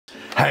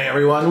Hey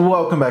everyone,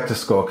 welcome back to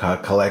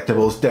Scorecard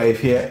Collectibles. Dave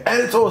here,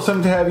 and it's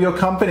awesome to have your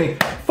company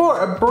for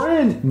a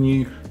brand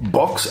new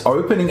box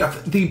opening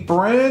of the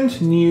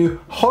brand new,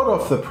 hot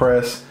off the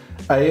press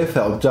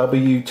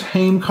AFLW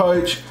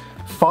TeamCoach.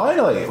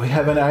 Finally, we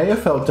have an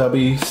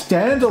AFLW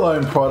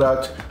standalone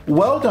product.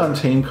 Well done,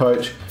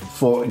 TeamCoach,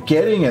 for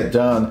getting it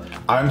done.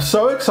 I'm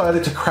so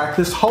excited to crack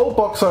this whole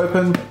box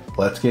open.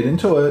 Let's get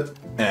into it.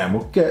 And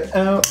we'll get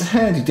out the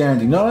handy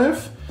dandy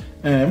knife,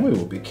 and we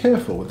will be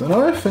careful with the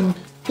knife and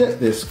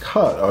get this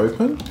cut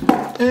open.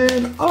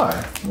 And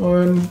I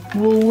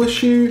will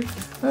wish you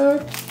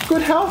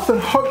good health,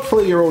 and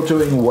hopefully you're all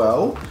doing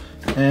well.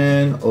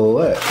 And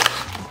let's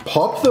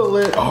pop the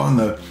lid. Oh, and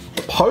the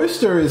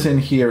poster is in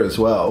here as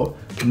well.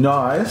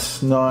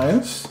 Nice,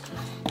 nice.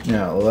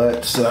 Now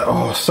let's,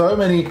 so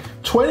many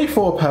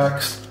 24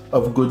 packs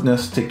of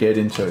goodness to get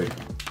into.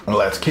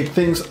 Let's kick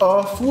things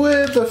off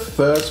with the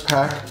first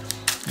pack,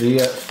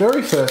 the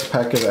very first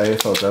pack of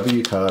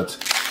AFLW cards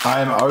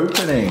I'm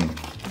opening.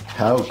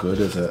 How good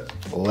is it?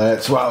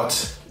 It's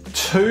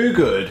too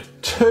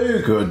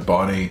good,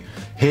 Bonnie.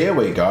 Here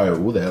we go.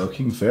 Oh, they're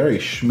looking very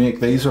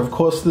schmick. These are, of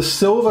course, the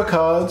silver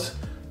cards.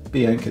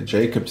 Bianca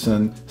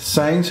Jacobson,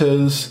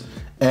 Sainters,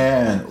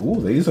 and,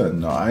 oh, these are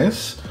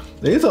nice.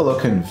 These are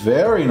looking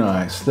very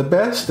nice. The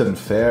best and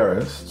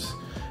fairest.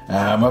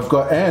 I've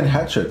got Anne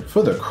Hatchett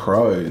for the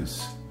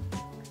Crows.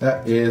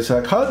 That is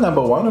card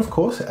number 1, of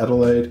course,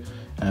 Adelaide,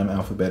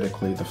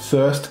 alphabetically, the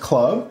first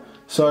club.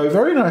 So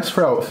very nice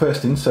for our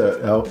first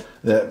insert,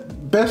 the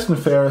best and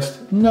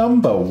fairest,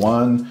 number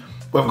 1.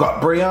 We've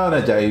got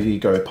Brianna Davey,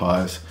 go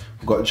Pies.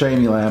 We've got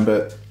Jamie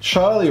Lambert,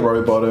 Charlie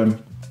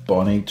Rowbottom,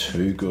 Bonnie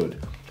Too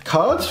Good. The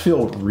cards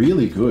feel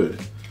really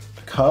good.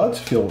 The cards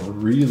feel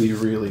really,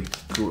 really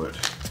good.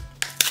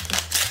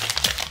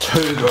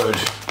 Too good.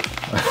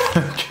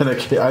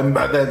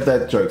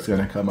 That joke's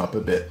gonna come up a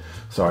bit.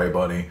 Sorry,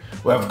 Bonnie.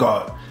 We've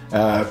got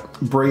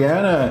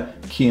Brianna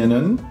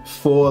Kiernan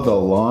for the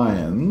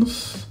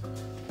Lions.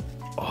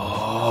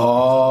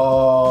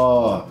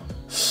 Oh,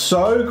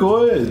 so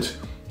good.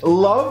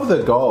 Love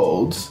the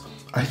golds.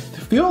 I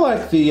feel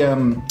like the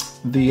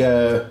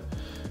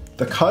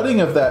cutting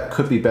of that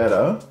could be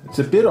better. It's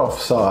a bit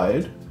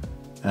offside.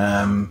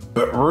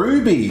 But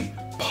Ruby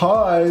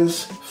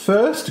Pies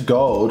first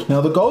gold. Now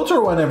the golds are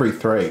 1 every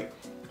 3.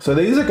 So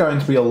these are going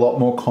to be a lot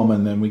more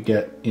common than we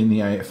get in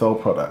the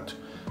AFL product.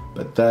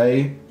 But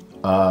they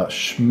are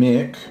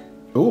schmick.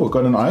 Oh, we've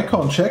got an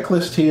icon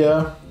checklist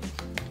here.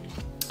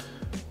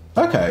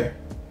 Okay.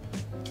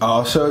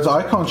 So its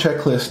icon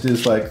checklist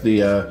is like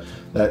the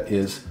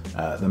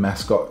the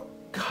mascot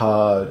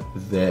card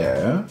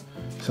there.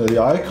 So the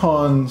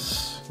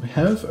icons, we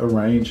have a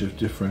range of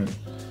different.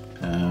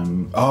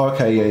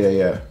 Okay,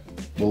 yeah.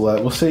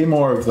 We'll see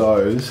more of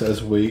those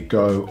as we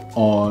go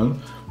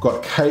on. We've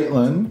got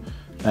Caitlin,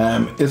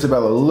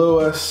 Isabella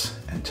Lewis,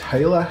 and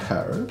Taylor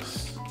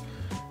Harris.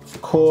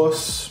 Of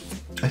course,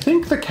 I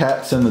think the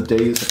Cats and the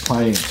D's are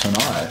playing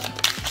tonight.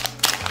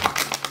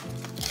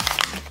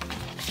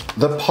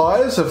 The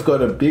Pies have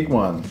got a big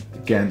one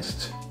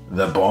against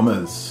the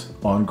Bombers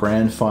on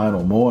grand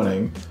final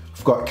morning.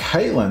 We've got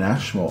Caitlin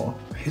Ashmore.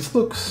 His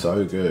looks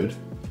so good.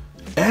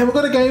 And we've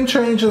got a Game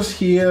Changers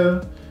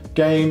here.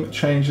 Game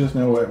Changers.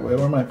 Now, where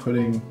am I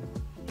putting?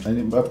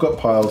 I've got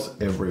piles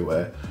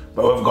everywhere.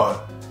 But we've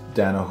got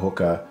Dana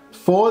Hooker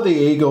for the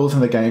Eagles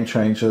and the Game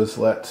Changers.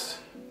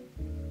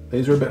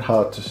 These are a bit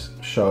hard to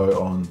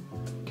show on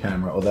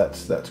camera. Oh,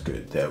 that's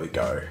good. There we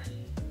go.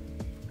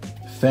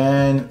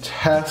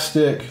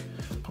 Fantastic.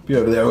 Pop you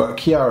over there. We've got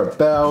Kiara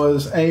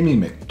Bowers, Amy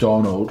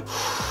McDonald.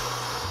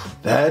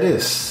 That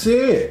is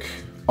sick.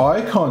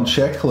 Icon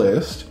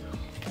checklist.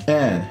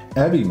 And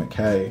Abby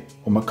McKay,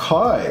 or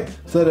Mackay.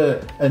 Is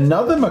that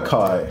another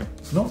Mackay?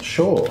 Not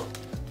sure.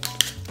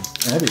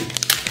 Abby.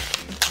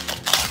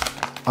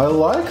 I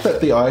like that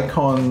the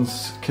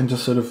icons can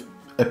just sort of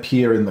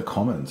appear in the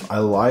comments. I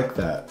like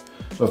that.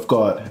 We've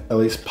got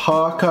Elise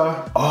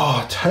Parker.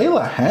 Oh,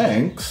 Taylor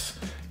Hanks.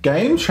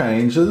 Game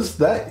Changers.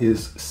 That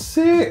is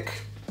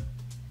sick.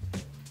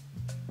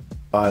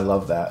 I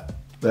love that.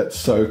 That's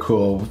so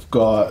cool. We've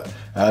got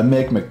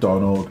Meg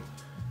McDonald.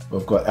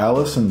 We've got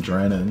Alison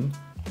Drennan.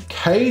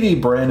 Katie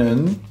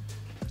Brennan.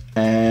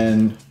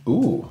 And,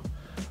 ooh,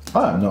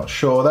 I'm not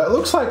sure. That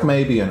looks like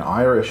maybe an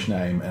Irish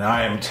name, and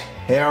I am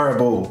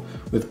terrible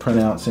with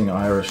pronouncing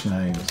Irish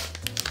names.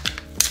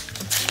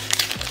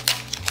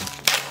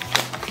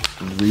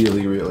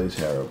 Really, really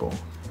terrible.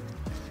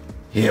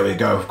 Here we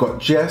go. We've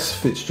got Jess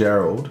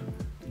Fitzgerald,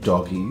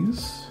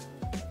 Doggies.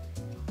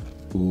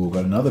 Ooh,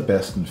 got another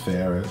best and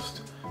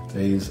fairest.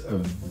 These are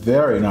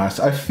very nice.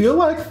 I feel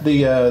like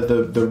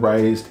the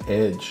raised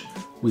edge,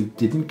 we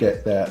didn't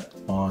get that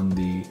on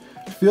the.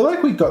 I feel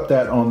like we got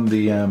that on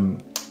the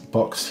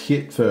box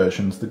hit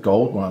versions, the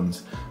gold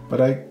ones,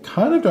 but I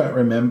kind of don't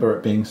remember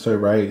it being so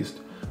raised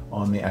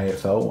on the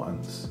AFL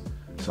ones.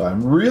 So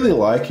I'm really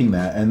liking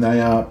that, and they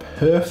are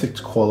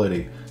perfect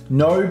quality.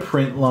 No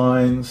print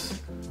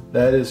lines.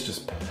 That is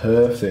just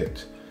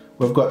perfect.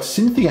 We've got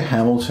Cynthia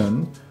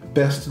Hamilton,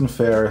 best and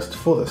fairest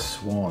for the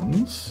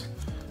Swans.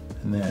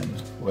 And And then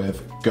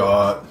we've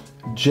got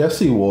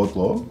Jesse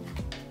Wardlaw.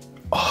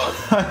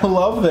 Oh, I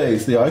love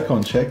these, the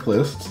icon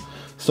checklists.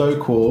 So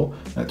cool.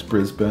 That's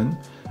Brisbane.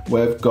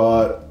 We've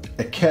got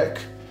a Kek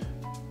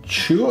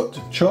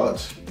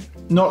Chot.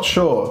 Not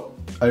sure.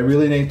 I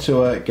really need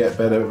to get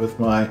better with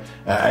my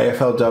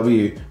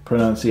AFLW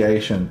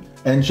pronunciation.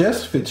 And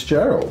Jess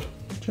Fitzgerald.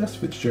 Jess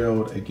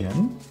Fitzgerald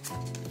again.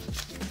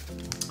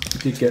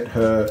 We did get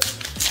her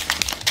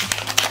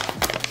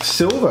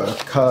silver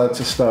card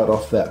to start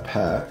off that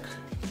pack.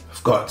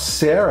 I've got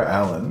Sarah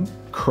Allen,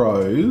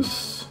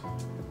 Crows.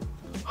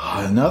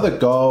 Oh, another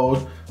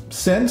gold.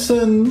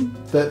 Sensing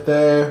that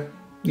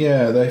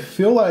they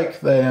feel like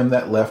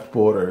that left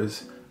border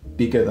is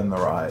bigger than the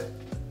right.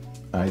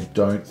 I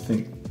don't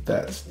think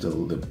that's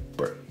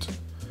deliberate.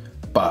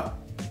 But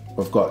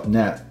we've got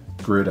Nat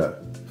Gritter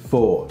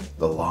for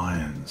the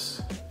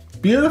Lions.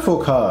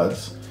 Beautiful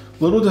cards.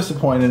 A little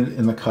disappointed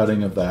in the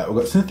cutting of that.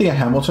 We've got Cynthia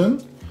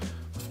Hamilton.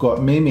 We've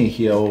got Mimi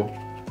Hill,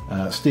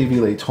 Stevie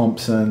Lee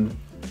Thompson,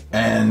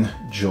 and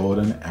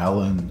Jordan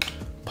Allen.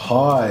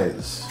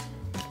 Pies.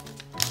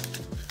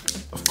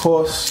 Of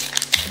course,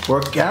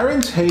 we're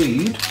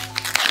guaranteed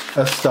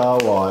a Star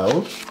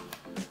Wild.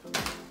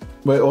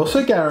 We're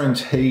also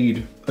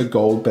guaranteed a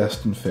gold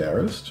best and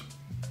fairest,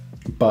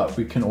 but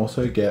we can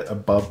also get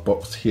above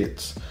box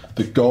hits.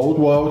 The gold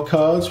wild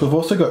cards, we've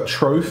also got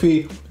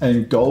trophy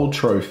and gold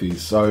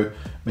trophies. So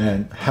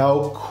man,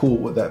 how cool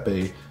would that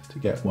be to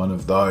get one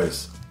of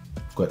those?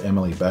 We've got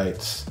Emily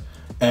Bates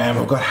and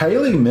we've got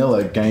Hayley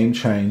Miller, Game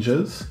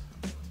Changers.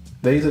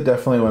 These are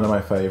definitely one of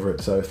my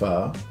favorites so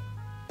far.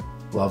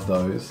 Love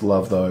those,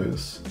 love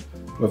those.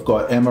 We've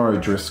got Emma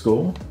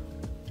O'Driscoll,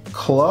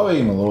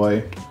 Chloe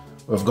Malloy.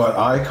 We've got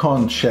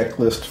Icon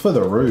Checklist for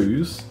the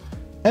Roos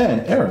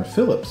and Erin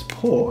Phillips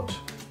Port.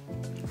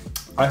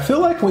 I feel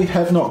like we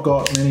have not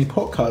got many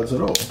Port cards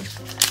at all.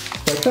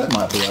 So that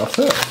might be our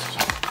first.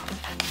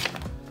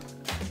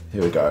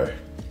 Here we go.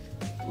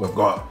 We've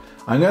got,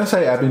 I'm going to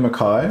say Abby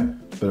Mackay,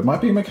 but it might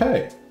be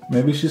McKay.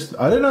 Maybe she's,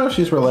 I don't know if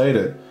she's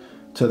related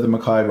to the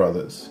Mackay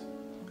brothers.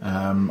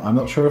 I'm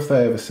not sure if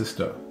they have a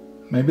sister.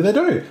 Maybe they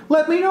do.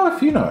 Let me know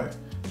if you know.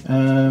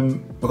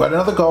 We've got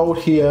another gold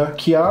here.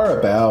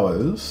 Kiara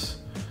Bowers.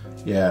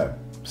 Yeah,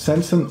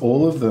 sensing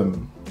all of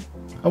them.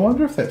 I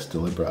wonder if that's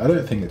deliberate. I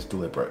don't think it's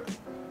deliberate.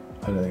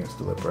 I don't think it's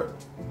deliberate.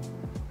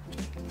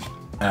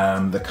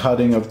 The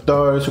cutting of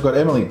those. We've got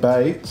Emily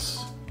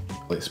Bates.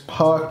 Liz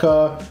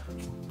Parker.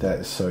 That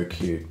is so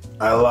cute.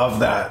 I love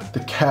that.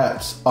 The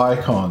Cats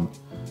icon.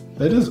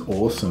 That is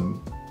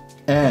awesome.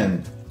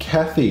 And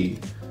Kathy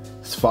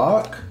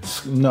Spark?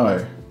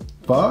 No.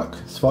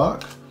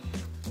 Spark?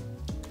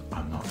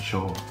 I'm not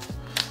sure.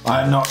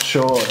 I'm not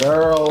sure.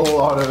 There are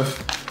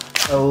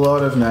a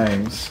lot of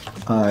names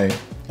I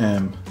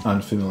am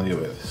unfamiliar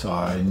with, so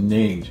I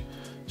need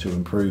to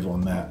improve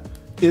on that.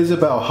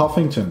 Isabel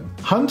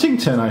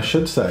Huntington, I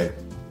should say.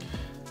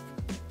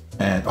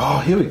 And oh,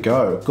 here we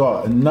go.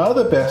 Got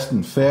another best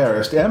and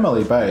fairest,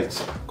 Emily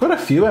Bates. Got a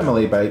few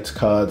Emily Bates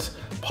cards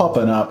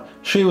popping up.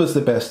 She was the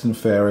best and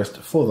fairest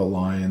for the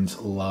Lions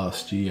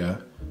last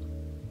year.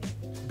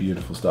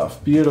 Beautiful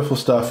stuff, beautiful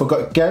stuff. We've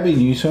got Gabby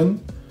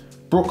Newton,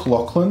 Brooke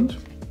Loughlin,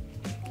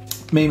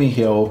 Mimi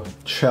Hill,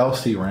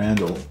 Chelsea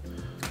Randall,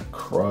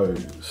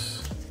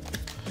 Crows.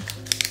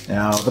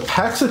 Now the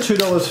packs are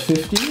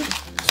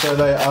 $2.50, so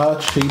they are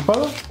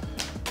cheaper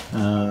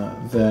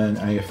than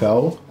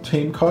AFL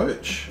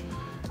TeamCoach.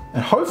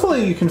 And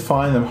hopefully you can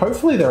find them.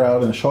 Hopefully they're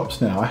out in the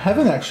shops now. I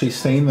haven't actually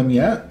seen them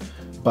yet,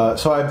 but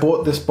so I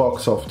bought this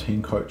box off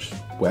TeamCoach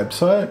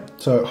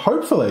website. So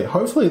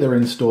hopefully they're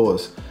in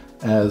stores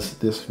as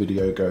this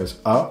video goes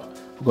up.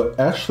 We've got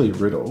Ashley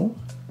Riddle,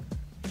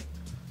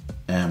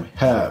 and we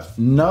have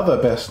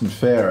another best and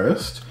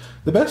fairest.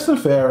 The best and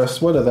fairest,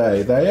 what are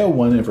they? They are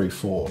 1 every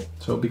 4,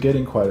 so we'll be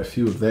getting quite a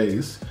few of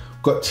these.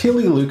 We've got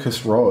Tilly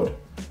Lucas Rod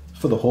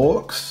for the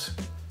Hawks.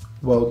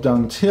 Well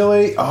done,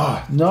 Tilly.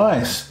 Oh,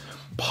 nice.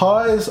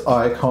 Pies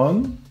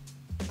icon.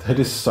 That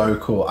is so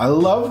cool. I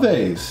love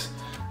these.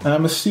 And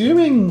I'm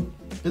assuming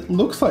it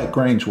looks like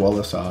Grange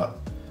Wallace art.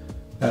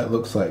 That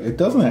looks like, it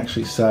doesn't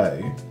actually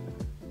say,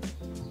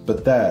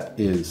 but that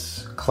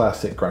is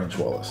classic Grange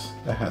Wallace.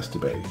 That has to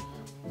be.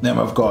 Then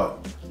we've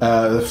got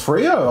the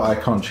Freo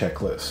icon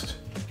checklist.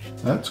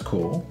 That's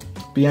cool.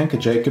 Bianca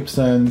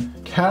Jacobson,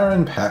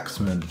 Karen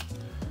Paxman.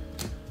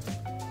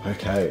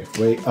 Okay,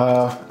 we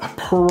are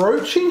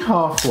approaching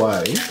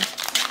halfway.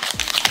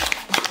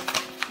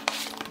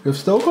 We've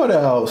still got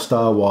our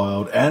Star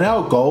Wild and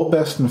our Gold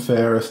Best and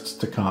Fairests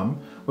to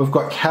come. We've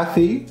got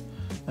Kathy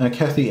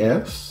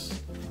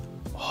S.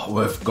 Oh,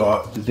 we've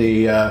got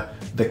the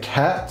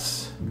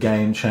Cats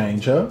Game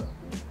Changer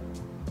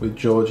with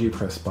Georgie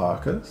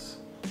Pressparkers.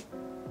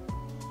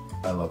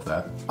 I love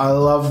that. I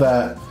love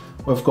that.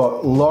 We've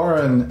got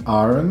Lauren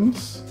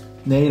Ahrens,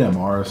 Nina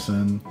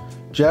Morrison,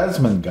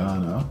 Jasmine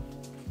Garner,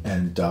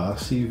 and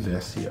Darcy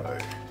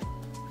Vesio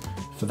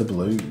for the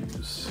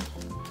Blues.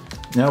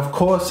 Now, of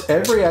course,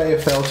 every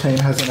AFL team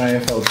has an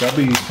AFLW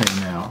team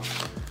now.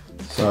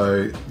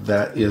 So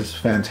that is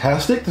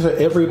fantastic. So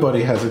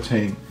everybody has a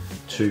team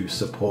to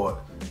support.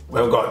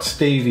 We've got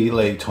Stevie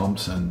Lee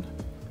Thompson.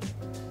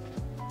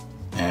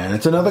 And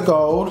it's another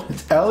gold.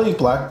 It's Ellie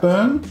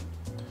Blackburn.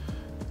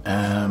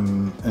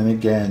 And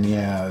again,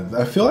 yeah,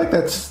 I feel like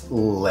that's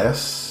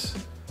less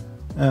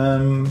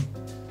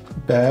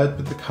bad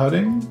with the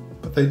cutting,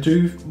 but they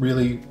do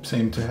really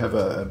seem to have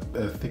a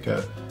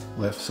thicker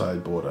left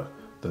side border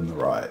than the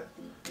right,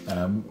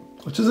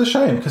 which is a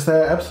shame because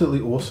they're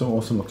absolutely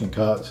awesome looking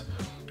cards.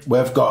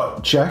 We've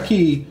got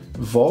Jackie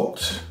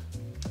Vogt,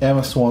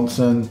 Emma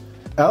Swanson,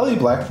 Ali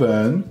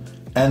Blackburn,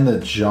 and the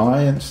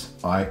Giants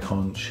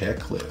icon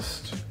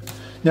checklist.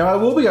 Now I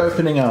will be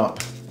opening up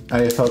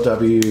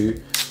AFLW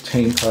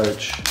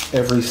TeamCoach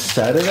every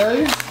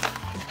Saturday.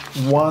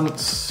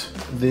 Once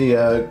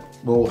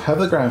we'll have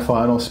the grand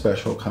final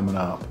special coming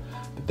up,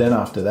 but then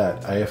after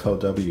that,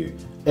 AFLW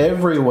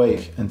every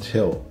week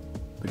until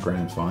the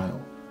grand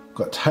final.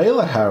 Got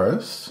Taylor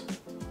Harris,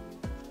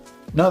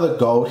 another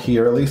gold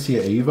here,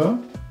 Alicia Eva,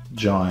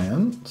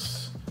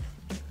 Giants,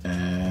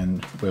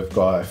 and we've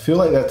got, I feel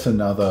like that's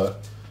another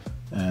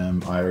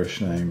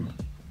Irish name,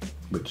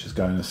 which is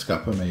going to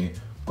scupper me.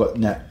 We've got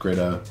Nat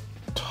Gritter,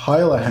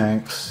 Tyler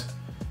Hanks,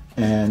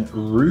 and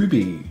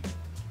Ruby.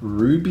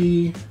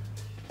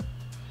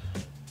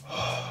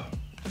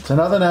 It's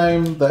another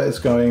name that is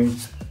going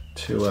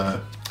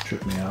to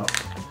trip me up.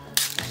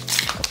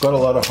 I've got a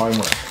lot of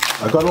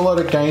homework. I've got a lot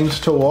of games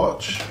to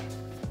watch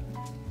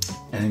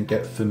and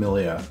get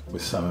familiar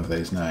with some of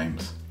these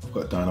names. I've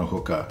got Dinah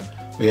Hooker.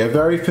 We are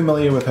very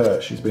familiar with her.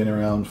 She's been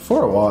around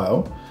for a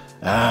while.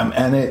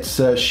 And it's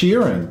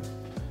Sheeran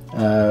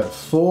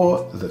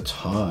for the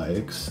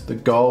Tigers. The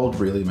gold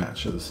really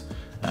matches.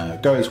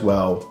 Goes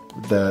well.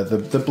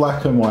 The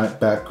black and white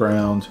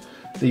background,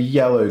 the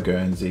yellow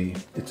Guernsey.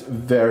 It's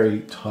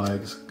very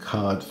Tigers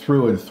card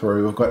through and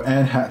through. We've got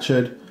Anne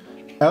Hatchard,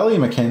 Ali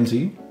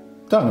McKenzie,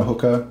 Dana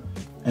Hooker,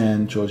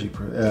 and Georgia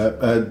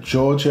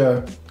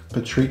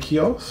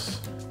Patricios,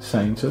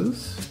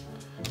 Sainters.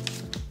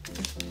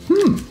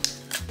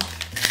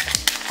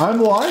 I'm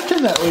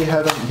liking that we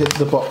haven't hit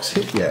the box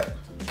hit yet.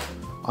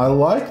 I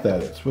like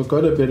that. We've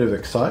got a bit of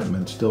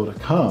excitement still to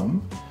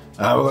come. We've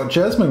got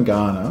Jasmine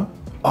Garner.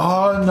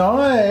 Oh,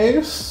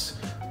 nice.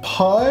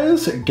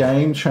 Pies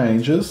Game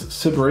Changers,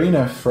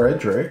 Sabrina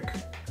Frederick.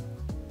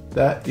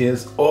 That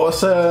is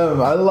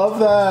awesome. I love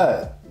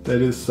that.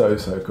 That is so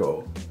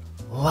cool.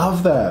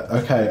 Love that.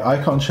 Okay,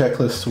 icon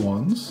checklist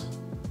Swans.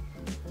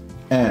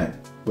 And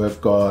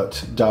we've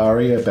got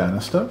Daria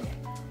Bannister,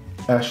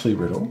 Ashley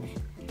Riddle,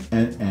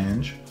 and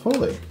Ange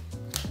Foley.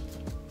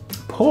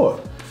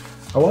 Port.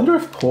 I wonder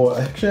if Port,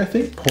 actually I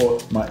think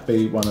Port might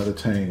be one of the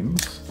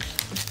teams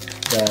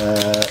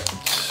that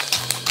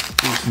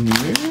is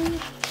new.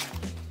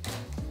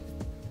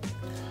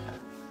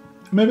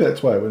 Maybe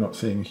that's why we're not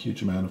seeing a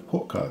huge amount of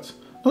Port cards.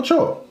 Not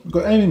sure. We've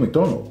got Amy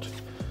McDonald.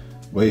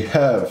 We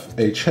have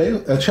a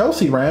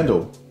Chelsea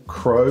Randall,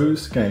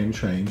 Crows Game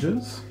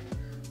Changers.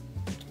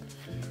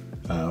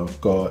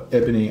 We've got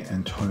Ebony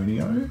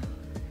Antonio,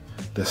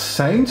 the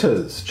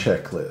Sainters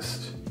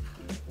checklist,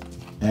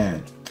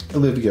 and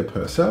Olivia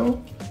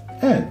Purcell,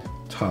 and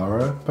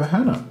Tara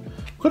Bahana.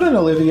 Got an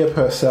Olivia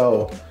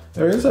Purcell.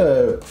 There is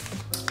got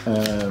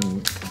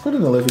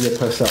an Olivia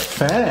Purcell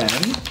fan.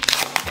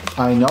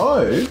 I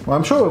know. Well,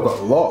 I'm sure we've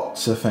got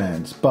lots of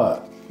fans,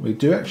 but we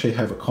do actually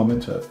have a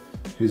commenter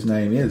whose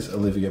name is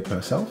Olivia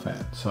Purcell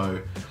fan.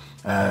 So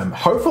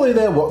hopefully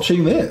they're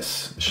watching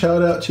this.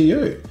 Shout out to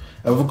you.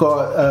 And we've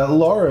got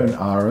Lauren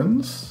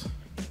Ahrens,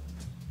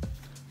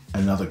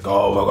 another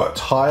gold. We've got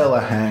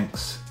Tyler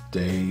Hanks,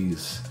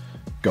 D's,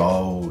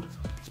 gold.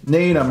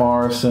 Nina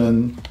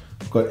Morrison,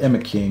 we've got Emma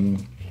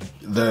King,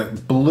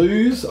 the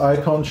Blues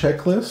icon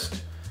checklist,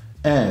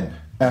 and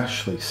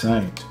Ashley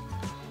Saint.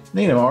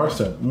 Nina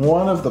Morrison,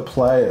 one of the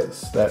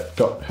players that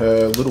got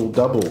her little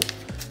double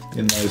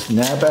in those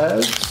NAB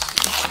ads.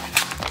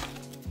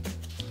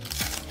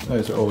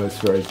 Those are always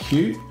very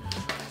cute.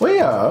 We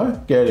are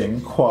getting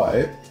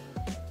quite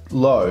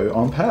low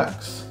on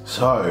packs.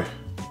 So,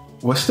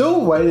 we're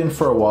still waiting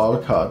for a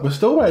wild card. We're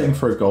still waiting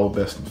for a gold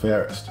best and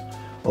fairest.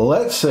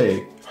 Let's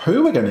see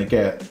who we're going to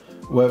get.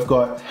 We've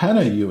got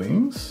Hannah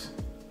Ewings.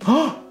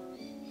 Oh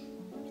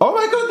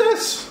my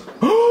goodness!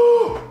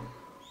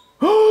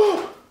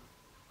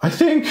 I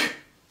think...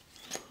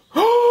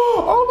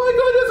 Oh my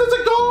goodness, it's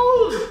a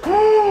gold!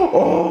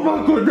 Oh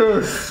my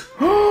goodness!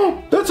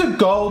 That's a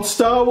gold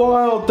Star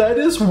Wild. That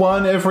is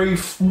one every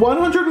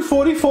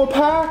 144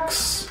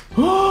 packs.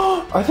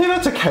 I think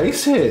that's a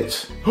case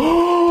hit.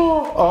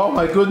 Oh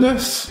my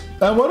goodness.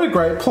 And what a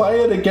great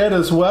player to get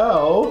as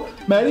well.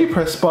 Maddie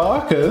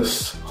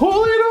Prespakis.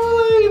 Holy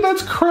dolly,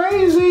 that's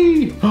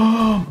crazy.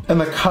 And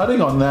the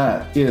cutting on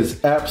that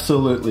is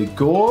absolutely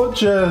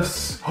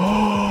gorgeous.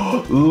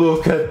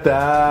 Look at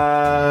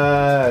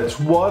that.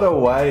 What a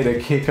way to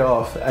kick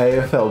off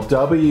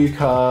AFLW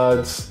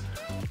cards.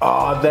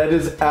 Oh, that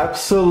is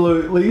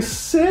absolutely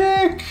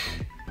sick.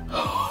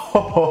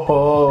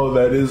 Oh,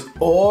 that is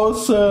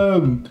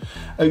awesome.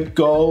 A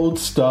gold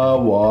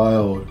Star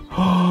Wild.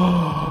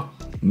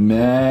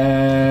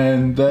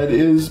 Man, that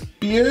is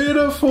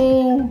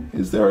beautiful.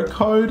 Is there a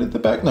code at the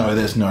back? No,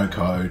 there's no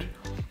code.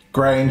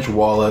 Grange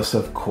Wallace,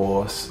 of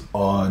course,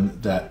 on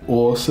that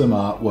awesome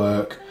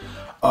artwork.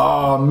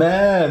 Oh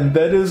man,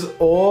 that is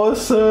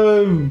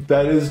awesome.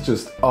 That is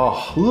just,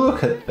 oh,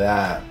 look at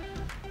that.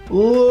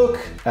 Look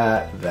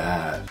at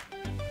that.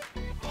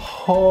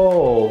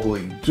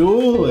 Holy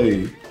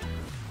dooly.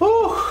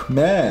 Oh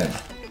man.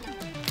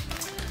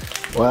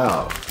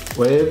 Wow,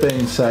 we've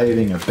been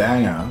saving a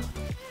banger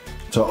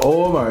to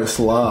almost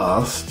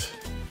last.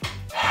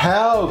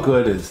 How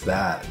good is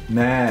that,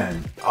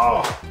 man?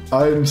 Oh,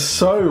 I'm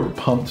so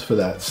pumped for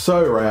that,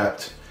 so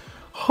wrapped.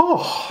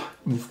 Oh,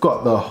 we've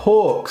got the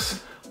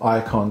Hawks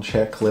icon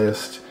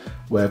checklist.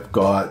 We've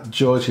got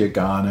Georgia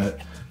Garnett,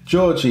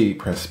 Georgie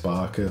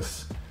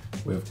Prespakis.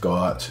 We've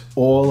got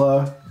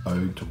Orla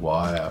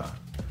O'Dwyer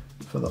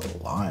for the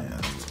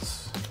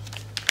Lions.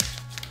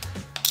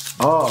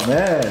 Oh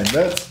man,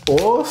 that's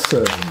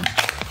awesome.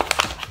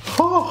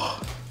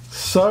 Oh,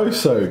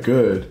 so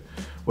good.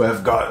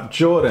 We've got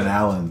Jordan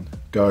Allen,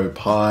 go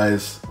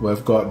Pies.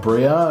 We've got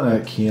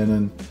Brianna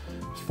Kiernan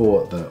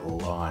for the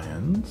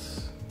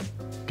Lions,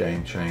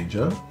 game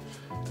changer.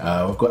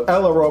 We've got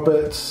Ella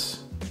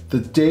Roberts, the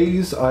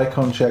D's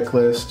icon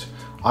checklist,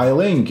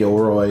 Eileen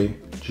Gilroy,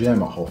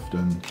 Gemma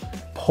Houghton,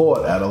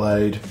 Port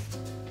Adelaide.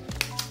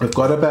 We've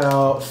got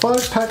about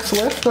 5 packs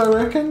left, I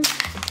reckon.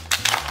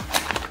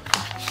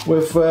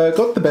 We've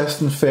got the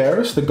best and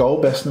fairest, the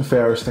gold best and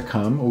fairest to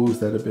come. Oh, is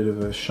that a bit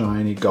of a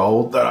shiny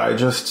gold that I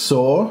just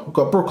saw? We've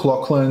got Brooke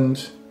Loughlin.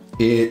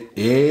 It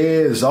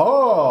is.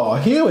 Oh,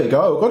 here we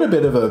go. We've got a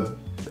bit of a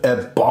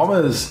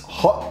Bombers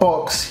hot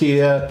box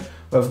here.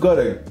 We've got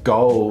a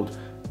gold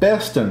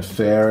best and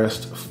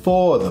fairest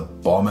for the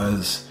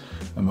Bombers.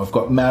 And we've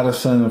got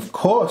Madison, of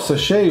course, so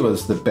she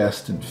was the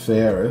best and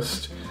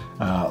fairest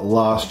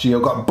last year.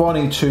 We've got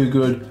Bonnie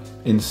Toogood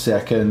in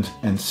second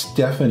and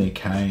Stephanie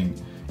Kane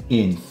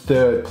in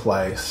third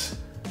place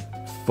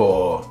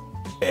for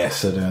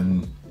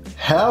Essendon.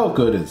 How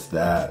good is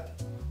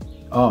that?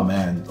 Oh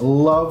man,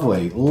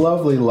 lovely,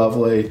 lovely,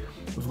 lovely.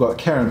 We've got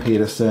Karen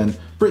Peterson,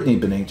 Brittany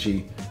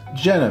Benici,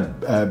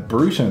 Jenna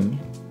Bruton,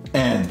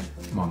 and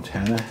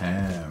Montana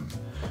Ham.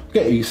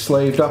 Get you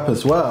sleeved up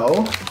as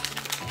well.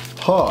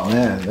 Oh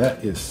man,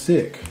 that is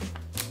sick.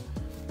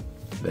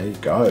 There you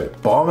go.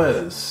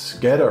 Bombers,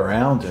 get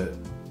around it.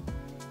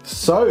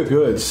 So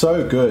good,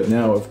 so good.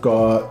 Now we've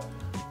got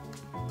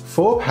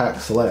 4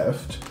 packs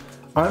left.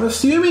 I'm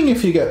assuming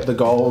if you get the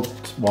gold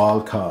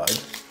wild card,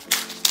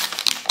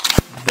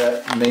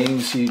 that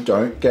means you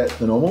don't get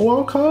the normal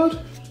wild card.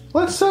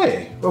 Let's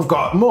see. We've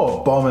got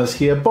more Bombers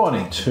here.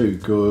 Bonnie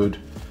Toogood.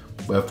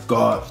 We've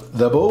got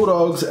the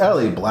Bulldogs,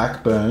 Ellie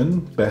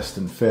Blackburn, best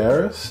and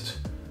fairest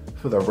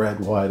for the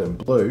red, white and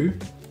blue.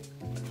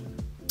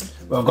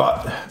 We've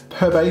got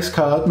her base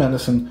card,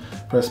 Madison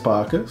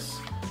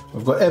Prespakis.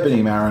 We've got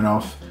Ebony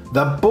Marinoff,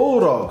 the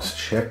Bulldogs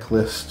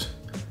checklist,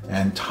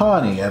 and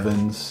Tani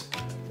Evans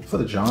for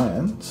the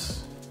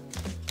Giants.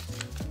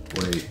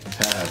 We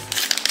have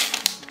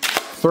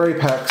 3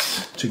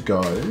 packs to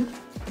go.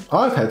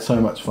 I've had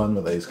so much fun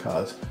with these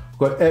cards.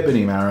 We've got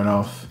Ebony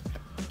Marinoff,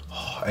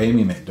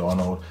 Amy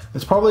McDonald.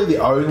 It's probably the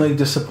only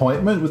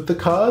disappointment with the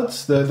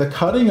cards, the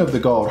cutting of the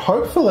gold.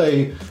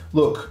 Hopefully,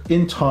 look,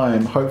 in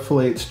time,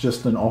 hopefully it's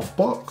just an off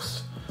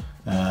box.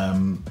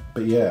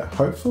 But yeah,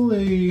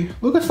 hopefully,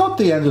 look, it's not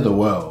the end of the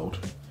world,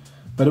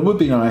 but it would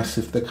be nice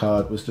if the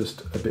card was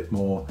just a bit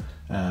more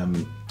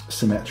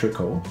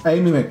symmetrical.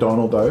 Amy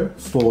McDonald though,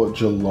 for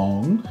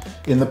Geelong.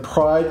 In the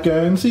Pride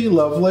Guernsey,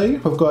 lovely.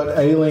 We've got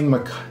Ailing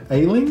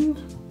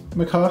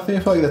McCarthy, I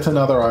feel like that's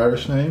another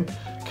Irish name.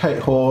 Kate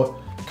Hoare,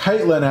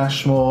 Caitlin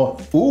Ashmore.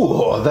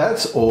 Ooh,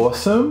 that's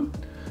awesome.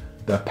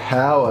 The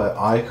power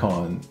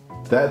icon.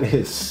 That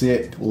is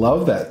sick.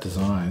 Love that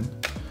design.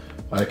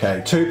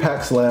 Okay, 2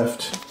 packs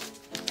left.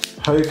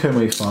 Who can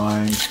we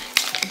find?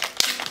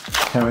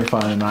 Can we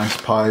find a nice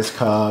Pies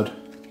card?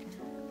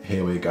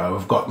 Here we go.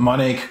 We've got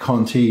Monique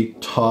Conti,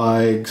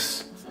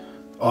 Tigers.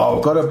 Oh,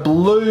 we've got a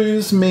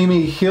Blues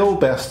Mimi Hill,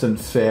 best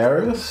and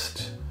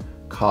fairest.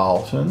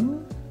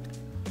 Carlton.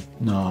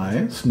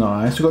 Nice,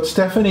 nice. We've got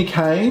Stephanie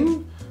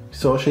Kane.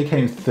 So she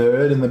came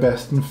 3rd in the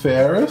best and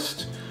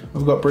fairest.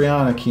 We've got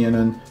Brianna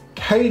Kiernan,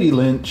 Katie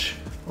Lynch,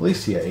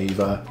 Alicia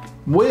Eva.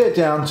 We're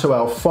down to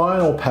our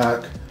final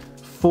pack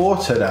for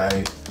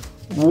today.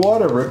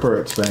 What a ripper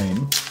it's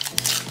been.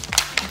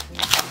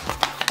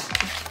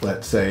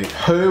 Let's see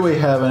who we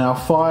have in our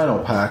final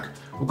pack.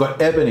 We've got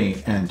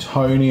Ebony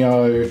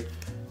Antonio,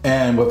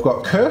 and we've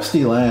got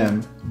Kirsty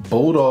Lamb,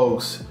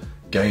 Bulldogs,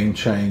 Game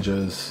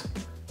Changers.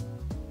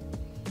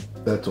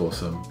 That's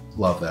awesome.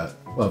 Love that.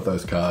 Love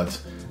those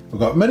cards. We've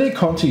got Mini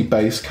Conti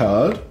base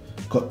card.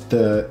 Got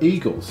the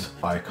Eagles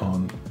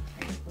icon.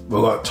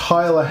 We've got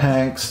Tyler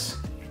Hanks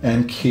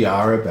and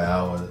Kiara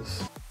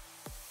Bowers.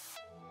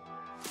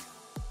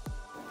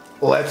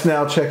 Let's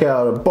now check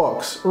out a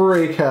box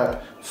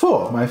recap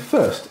for my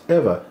first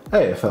ever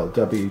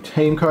AFLW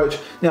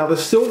TeamCoach. Now the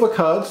silver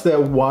cards,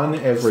 they're 1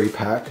 every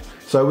pack.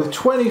 So with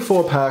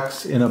 24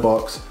 packs in a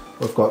box,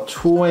 We've got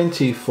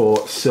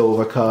 24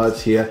 silver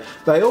cards here.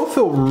 They all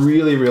feel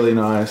really, really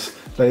nice.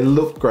 They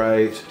look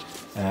great.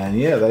 And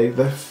yeah,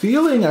 they're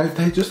feeling,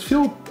 they just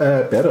feel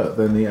better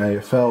than the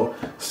AFL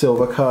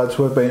silver cards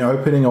we've been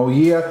opening all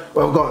year.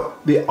 We've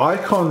got the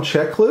icon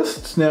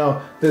checklists.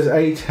 Now, there's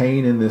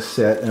 18 in this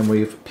set and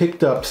we've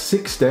picked up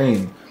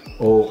 16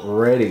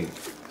 already.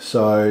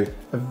 So,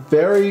 a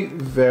very,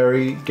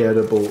 very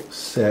gettable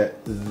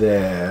set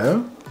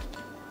there.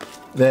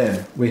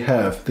 Then we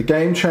have the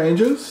game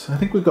changers. I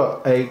think we've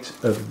got 8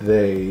 of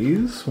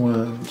these.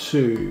 1,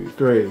 2,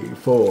 3,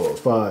 4,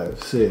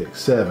 5,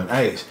 6, 7,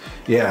 8.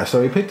 Yeah,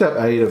 so we picked up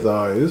 8 of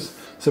those.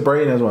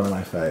 Sabrina's one of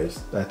my faves.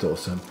 That's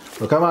awesome.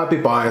 Look, I might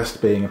be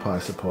biased being a Pie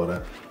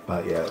supporter,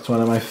 but yeah, it's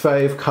one of my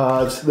fave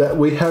cards that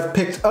we have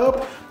picked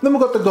up. Then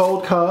we've got the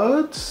gold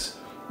cards.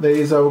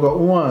 These we've got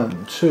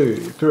 1, 2,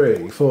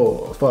 3,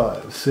 4,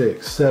 5,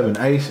 6, 7,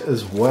 8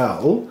 as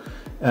well.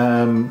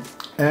 And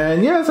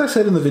yeah, as I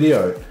said in the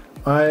video,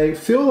 I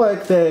feel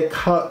like they're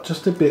cut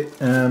just a bit,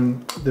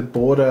 the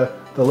border,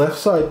 the left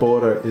side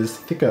border is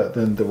thicker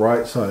than the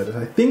right side.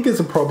 I think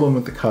is a problem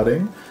with the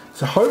cutting.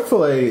 So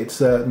hopefully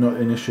it's not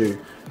an issue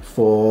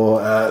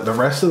for the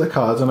rest of the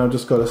cards and I've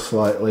just got a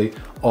slightly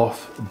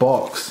off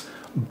box.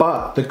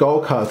 But the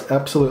gold cards,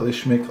 absolutely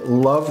schmick,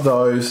 love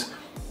those.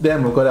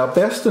 Then we've got our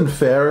best and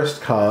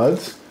fairest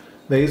cards.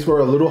 These were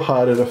a little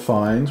harder to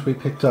find. We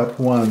picked up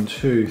 1,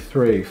 2,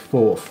 3,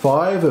 4,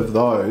 5 of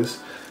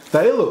those.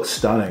 They look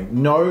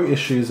stunning. No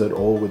issues at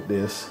all with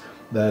this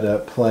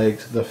that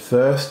plagued the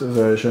first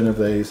version of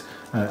these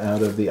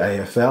out of the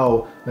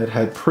AFL that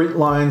had print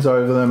lines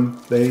over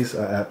them. These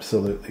are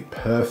absolutely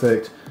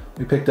perfect.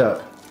 We picked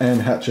up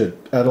Anne Hatchett,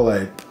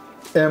 Adelaide,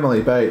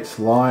 Emily Bates,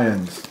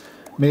 Lions,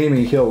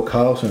 Mimi Hill,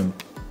 Carlton,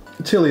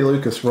 Tilly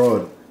Lucas,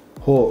 Rod,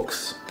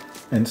 Hawks,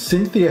 and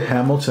Cynthia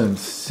Hamilton,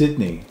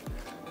 Sydney.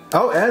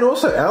 Oh, and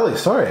also Ali.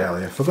 Sorry,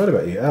 Ali, I forgot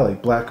about you. Ali,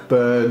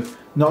 Blackburn,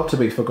 not to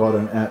be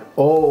forgotten at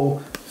all.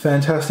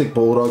 Fantastic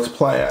Bulldogs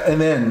player.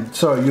 And then,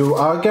 so you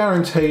are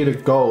guaranteed a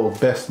gold,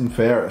 best and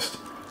fairest.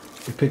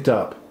 We picked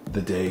up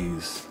the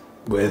D's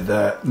with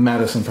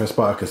Madison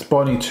Pressparkis,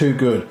 Bonnie Too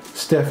Good,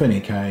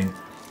 Stephanie Kane,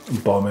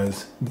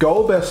 Bombers.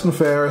 Gold, best and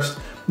fairest.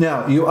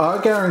 Now, you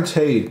are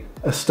guaranteed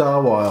a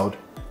Star Wild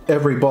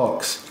every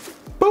box.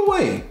 But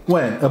we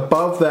went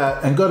above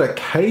that and got a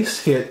case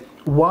hit.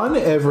 1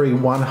 every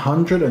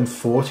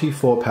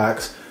 144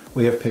 packs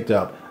we have picked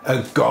up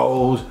a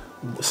gold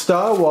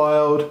Star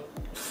Wild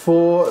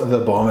for the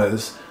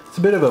Bombers. It's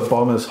a bit of a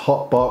Bombers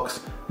hot box.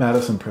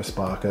 Madison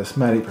Pressparkis,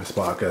 Maddie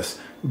Pressparkis,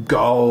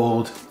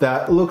 gold.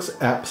 That looks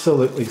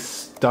absolutely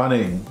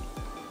stunning.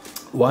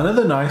 One of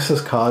the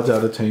nicest cards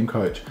out of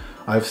TeamCoach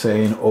I've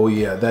seen all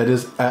year. That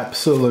is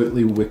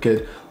absolutely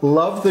wicked.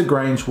 Love the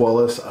Grange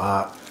Wallace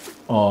art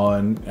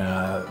on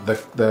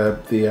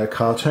the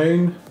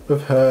cartoon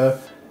of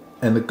her.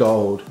 And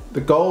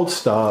the gold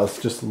stars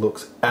just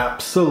looks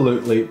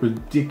absolutely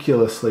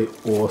ridiculously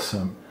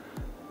awesome.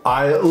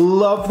 I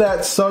love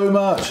that so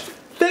much.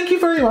 Thank you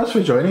very much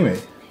for joining me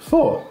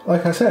for,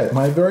 like I said,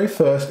 my very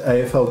first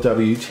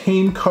AFLW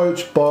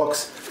TeamCoach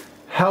box.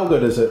 How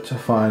good is it to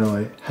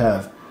finally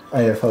have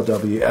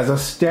AFLW as a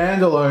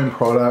standalone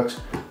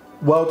product?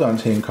 Well done,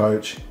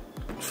 TeamCoach,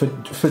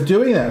 for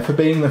doing that, for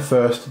being the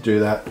first to do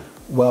that.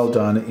 Well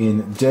done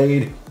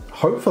indeed.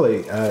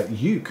 Hopefully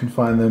you can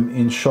find them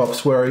in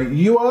shops where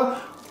you are.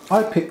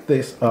 I picked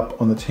this up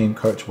on the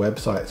TeamCoach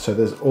website, so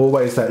there's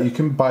always that. You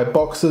can buy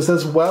boxes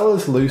as well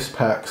as loose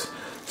packs.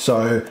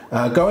 So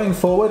going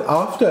forward,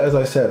 after, as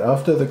I said,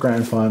 after the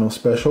grand final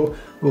special,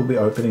 we'll be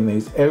opening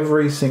these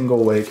every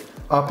single week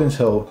up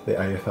until the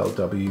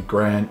AFLW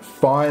grand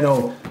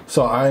final.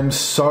 So I'm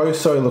so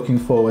looking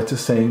forward to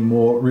seeing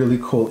more really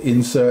cool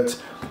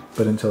inserts.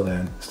 But until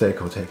then, stay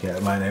cool, take care.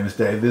 My name is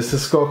Dave, this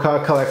is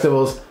Scorecard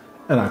Collectibles,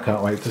 and I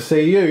can't wait to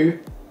see you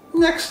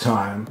next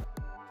time.